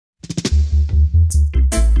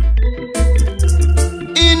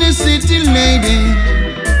city lady.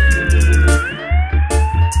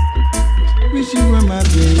 Wish you were my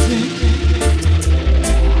baby.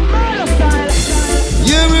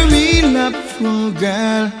 You're a real upful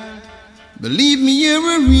girl. Believe me,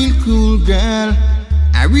 you're a real cool girl.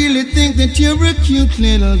 I really think that you're a cute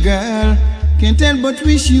little girl. Can't tell but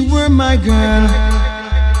wish you were my girl.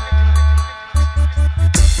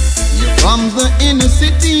 You're from the inner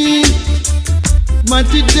city, but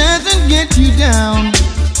it doesn't get you down.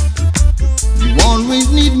 You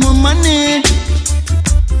always need more money,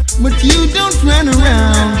 but you don't run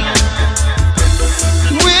around.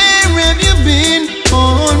 Where have you been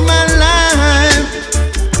all my life?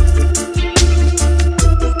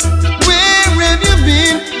 Where have you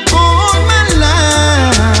been all my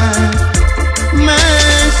life?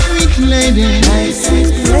 My sweet lady,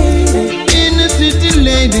 inner city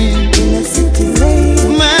lady,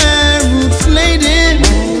 my roots lady,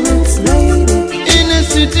 inner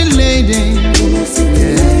city lady.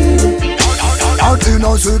 Out in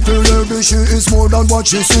a city lady, she is more than what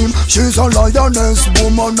she seems. She's a lioness,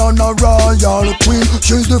 woman and a royal queen.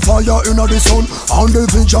 She's the fire in the sun and the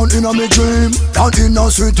vision in a me dream. That in a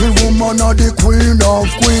city woman are the queen of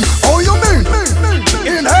queen. Oh, you mean?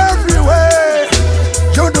 In every way,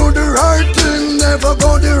 you do the right thing, never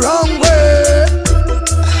go the wrong way.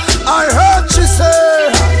 I heard she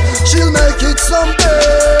say she'll make it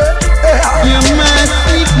someday. You're my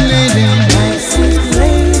sweet lady,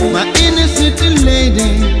 my inner city lady,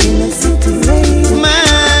 my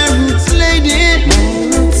roots lady,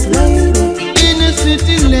 inner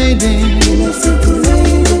city lady.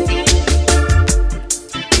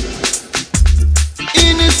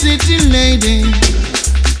 Inner city lady.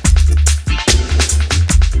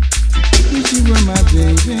 Wish you were my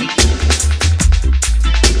baby.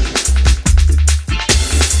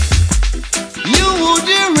 You would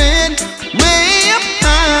have read way up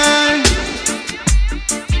high.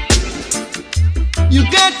 You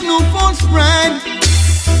got no false pride,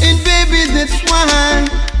 and baby, that's why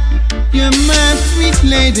you're my sweet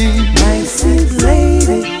lady,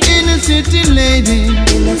 inner city lady,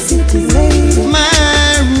 my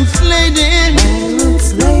roots lady,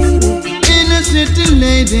 inner city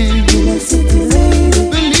lady.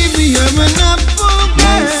 Believe me, you're an apple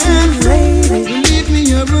girl. Believe me,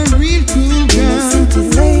 you're a real cool girl.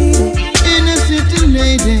 Inner city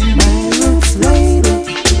lady,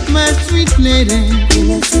 my sweet lady,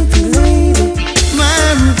 my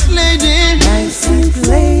roots lady,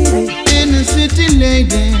 inner city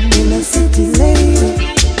lady.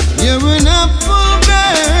 You're an apple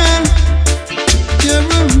girl. You're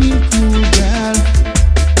a real cool girl.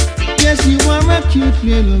 Yes, you are a cute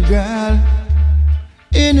little girl.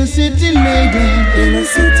 Inner city lady.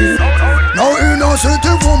 Now inner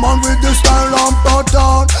city woman with the style and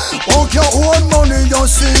pattern. Work your own money, you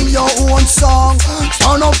sing your own song.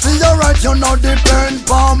 Stand up for your right, you not depend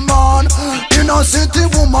on man. Inner city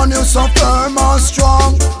woman, you so firm and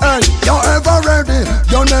strong. Hey, you ever ready,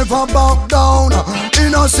 you never back down.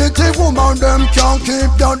 Inner city woman, them can't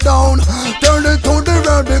keep you down. Turn it to the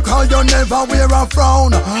red because you never wear a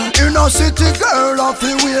frown. Inner city girl, I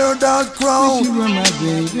feel wear that crown. Wish you were my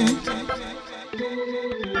baby.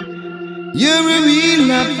 You're a real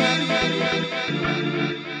love.